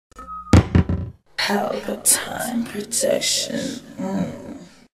Pelpa time protection.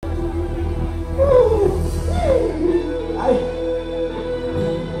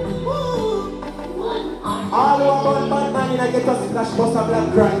 All who are born bad man in a ghetto splash bust a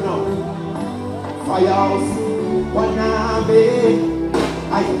black right now. Firehouse, wanna be.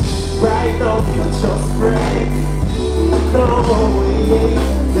 Right now, you just break. No way,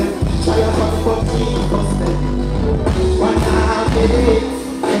 them try to fuck me, cause them wanna be.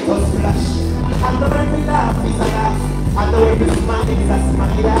 Ghetto splash. I know every laugh is a laugh. I know every smile is a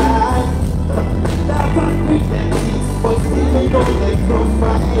smile. That can't with them teeth, but still they know they come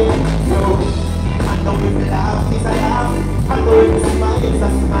from here. No. I know every laugh is a laugh. I know every smile is a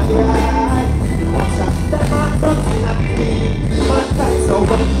smile. Watch out, them are nothing at me. My time's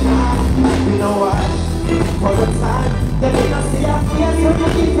over now. You know why? For the time, they may not see our face when you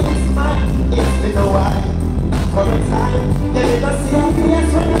give me a smile. Yes, they know why. For the time, they may not see our face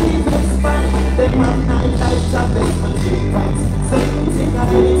when you give me a smile. They have 9 lives of this and 3 fights. So anything or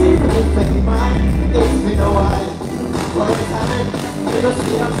anything to defend mine. Yes, they know why. For the time, they don't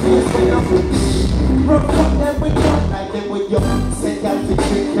see our face when you're with me. Rough up them with you, like them with you. Send out to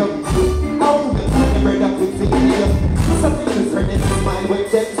trick you. Oh, we can't never up with you. Something different in mind with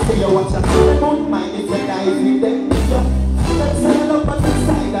them. Say you watch out. They don't mind if you die with them. Let's say I love on the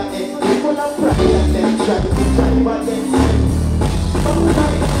side of it. People are pride and them try to drive against them. Oh, my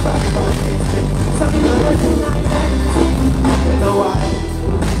God, something like that. You know why?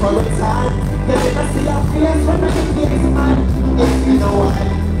 For a time, they never see our face when I get this man. Yes, you know why?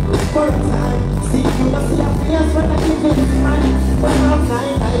 For a time, see you not see our face when I get this man. When I'm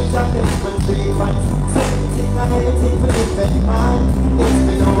 9 nights of this for 3 months. So anything or anything to defend mine. Yes,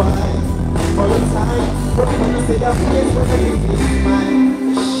 you know why? For a time, when you see our face when I get this man.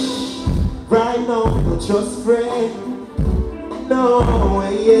 Right now, we just friends. No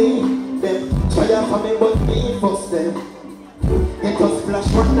way, them try to for me but me first them. Get us flash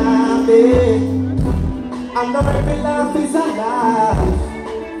one day. I know every laugh is a laugh.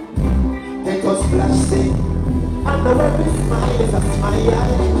 Get us flash sing. I know every smile is a smile.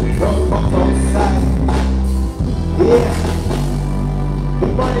 From outside. Yeah.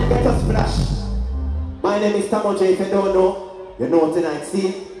 Good morning, get us flash. My name is Tamo J. If you don't know, you know tonight. See?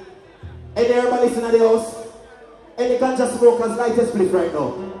 Any everybody listen to the house? Any ganja smokers light a split right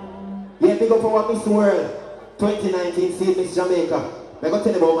now? Yeah, big up our Miss World 2019, see Miss Jamaica. I'm going to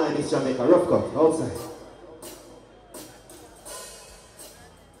tell you about my Miss Jamaica, rough cut, outside.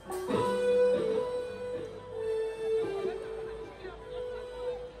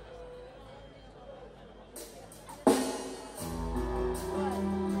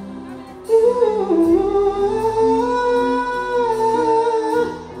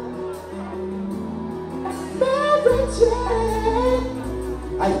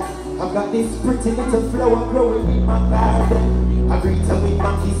 I've got this pretty little flower growing in my garden. I greet her with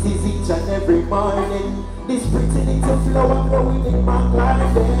my kisses each and every morning. This pretty little flower growing in my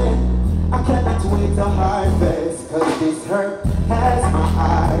garden. I cannot wait to harvest, cause this herb has my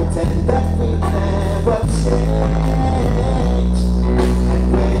heart, and that will never change. And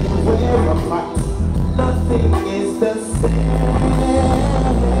when we're apart, nothing is the same.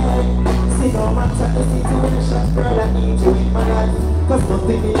 See, no matter the situation, girl, I need you in my life. Cause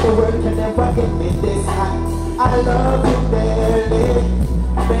nothing in the world can ever get me this high. I love you dearly,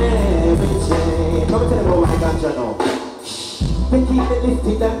 Mary Jane. Come tell me about my ganja now. They keep me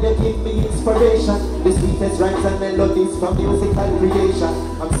lifted and they give me inspiration. The sweetest rhymes and melodies from musical creation.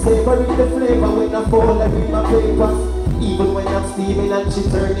 I'm savoring the flavor when I fall and read my papers. Even when I'm steaming and she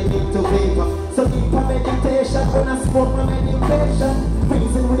turning into vapor. So deep a meditation when I smoke my meditation.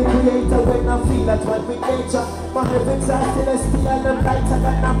 Reason with the creator when I feel at one with nature. My heavens are celestial and brighter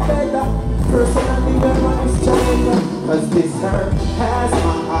than a feather. Personally, I'm on this Jamaica. Cause this herb has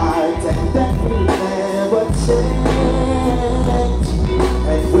my heart and that will never change.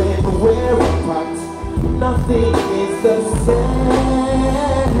 And when we're apart, nothing is the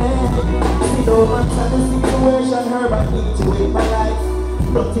same. See, no matter the situation, herb, I need you in my life.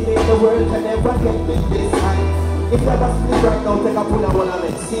 Nothing in the world can ever get me this high. If you ever sleep right now, take a pull and one of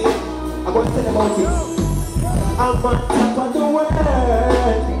them. See, I'm going to tell you about it. I'm on top of the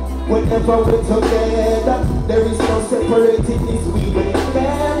world. Whenever we're together, there is no separating this we will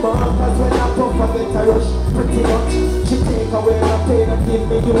remember. Cause when I puff, I get a rush pretty much. She take away my pain and give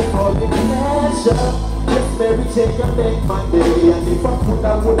me you for the pleasure. Yes, Mary Jane, you make my day. And if I could, I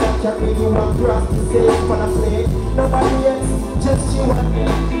would have carried you across the stage for the plane. Nobody else, just you and me.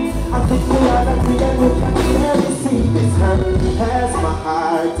 I think we are agree and we can clearly see this herb has my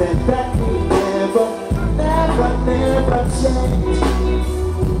heart and that will never, never, never change.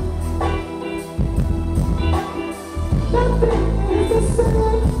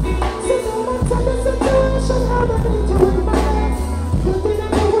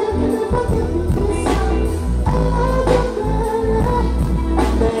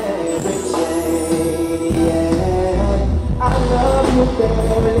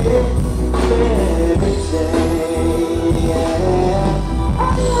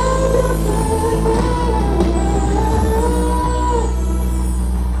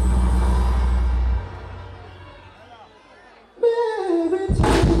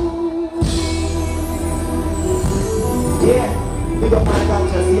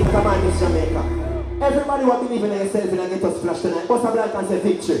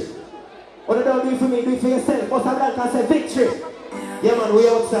 victory. What you don't do for me, do it for yourself. Most of that can say victory. Yeah man, we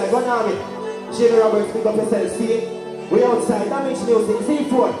outside, one army. Jimmy Roberts, pick up yourself, see? We outside, damage music,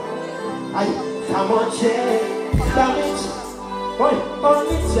 C4. Tamo J, damage.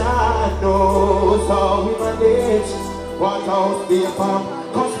 Only Jah knows how we manage. What house be a farm,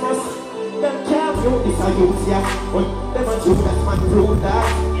 cosmos. Them can't view this a youth, yeah. Them a Judas man prove that.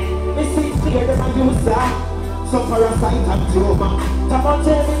 Me see clear, them a use that. So parasite and tumor. Tamo J,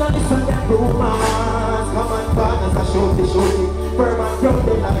 me not listen them rumors. Come on, partners, I shoot the firm and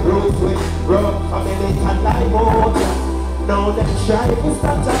grounded like roadway. Rough, family, and like motor. Now them try to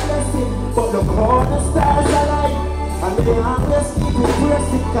stop the blessing, but look how the stars align. And they harmless people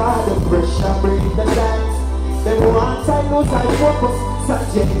pressing card, the pressure bring the dance. Them want I lose, I focus,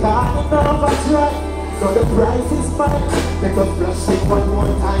 Sanjay can't overdrive. Now the price is mine, make us flash it one more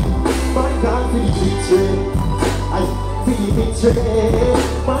time. Man can't feel the victory, I feel the victory.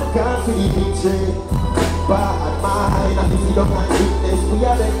 Man can't feel the victory. Bad mind, and if you don't have witness, we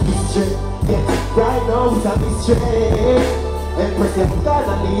have a history. Yeah, right now it's a mystery. Empress, you've got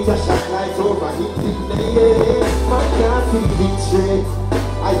a need a shot light over him. Man can't feel the victory.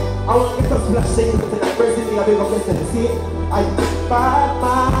 I want to get us flashing into that person. I beg of you to see. Bad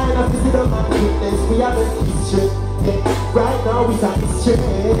mind, and if you don't have witness, we have a history. Yeah, right now it's a mystery.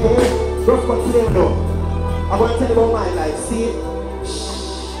 Rough but clear though. I want to tell you about my life, see?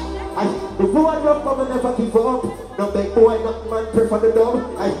 The road rough, but we never give up. No big boy, not man, prefer the dub.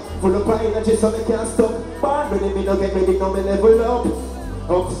 Full of energy, so they can't stop. Born ready, me no get ready, no me level up.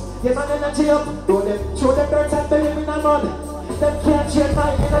 Ups, yeah man, energy up. Throw them dirt and bury me in the mud. Them can't change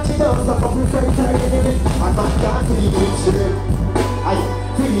my energy down, so I'm prefer to enemy. And man can't feel the victory. I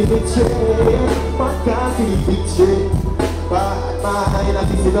feel the victory. Man can't feel the victory. Bad mind, I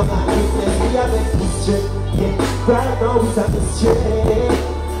think you don't have witness. We have a history. Yeah, right now it's a mystery.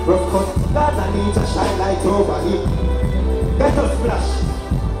 Rough cut, God I need to shine light over him. Let us flash.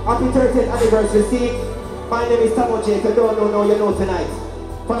 Happy 30th anniversary, see? My name is Tamo J. If you don't know, you know tonight.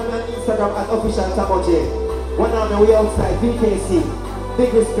 Follow me on Instagram at official Tamo J. One army, we outside, VKC.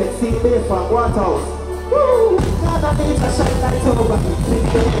 Big respect, see? Pelpa, Waterhouse. Woo! God I need to shine light over him.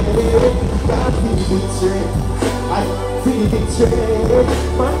 God feel the victory. I feel the victory.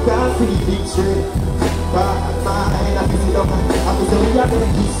 Man God feel the victory. Bad mind, I feel the man. I feel the we are the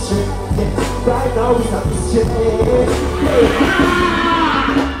history. Yeah, right now it's a mystery.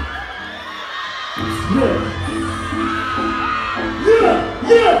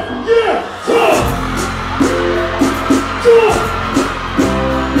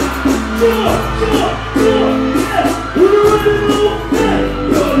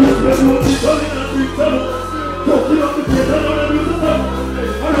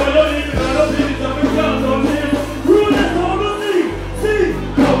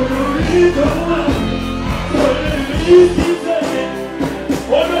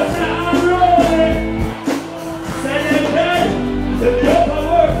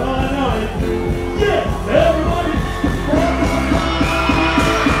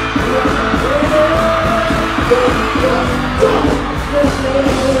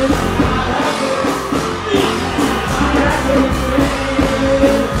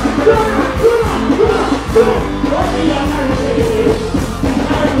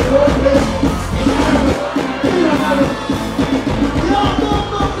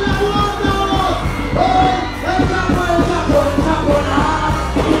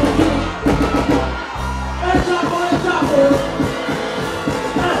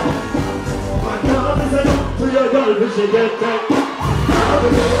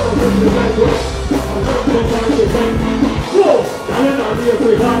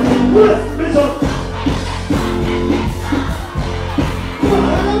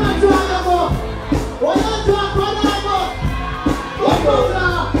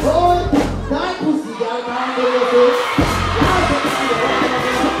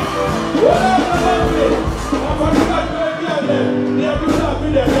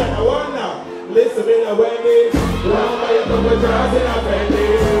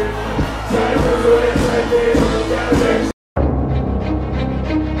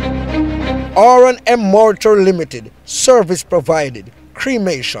 R&M Mortar Limited, service provided,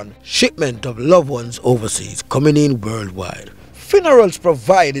 cremation, shipment of loved ones overseas, coming in worldwide, funerals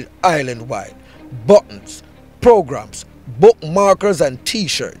provided island-wide, buttons, programs, bookmarkers and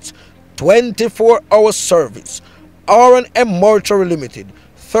t-shirts, 24-hour service. R&M Mortar Limited,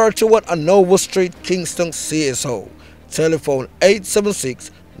 31 Anova Street, Kingston, CSO. Telephone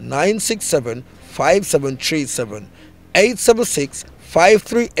 876-967-5737,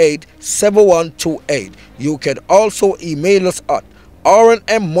 876-538-7128. You can also email us at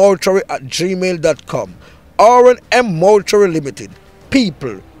rnmmortuary@gmail.com. R&M Mortuary Limited.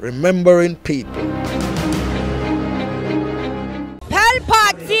 People remembering people.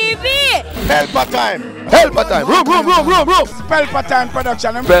 Pelpa TV! Pelpa time! Pelpa time! Room! Pelpa time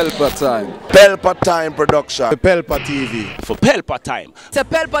production. Pelpa time! Pelpa time production. The Pelpa TV. For Pelpa time. It's a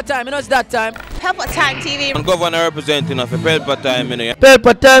Pelpa time, you know it's that time. Pelpa time TV. I'm governor representing of a Pelpa time, you know.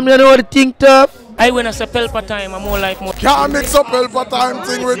 Pelpa time, you know what I think tough? I when I say Pelpa time, I'm more like more. Can't mix up Pelpa time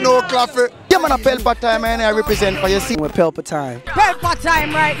thing with no coffee. Yeah, man, a Pelpa time, and I represent for you. See, we're Pelpa time. Pelpa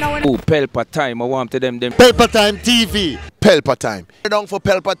time right now. Oh, Pelpa time, I want to them. Pelpa time TV. Pelpa time. Down for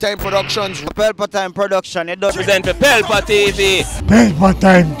Pelpa time productions. Pelpa time production. It does Represent for Pelpa TV. Pelpa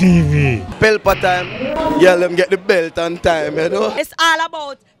time TV. Pelpa time. Yeah, let them get the belt on time, you know. It's all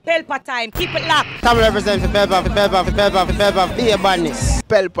about Pelpa time. Keep it locked. Tamo represent for Pelpa, be a badness.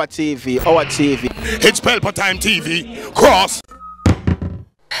 Pelpa TV, our TV. It's Pelpa time TV. Cross.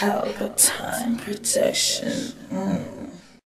 Pelpa time protection.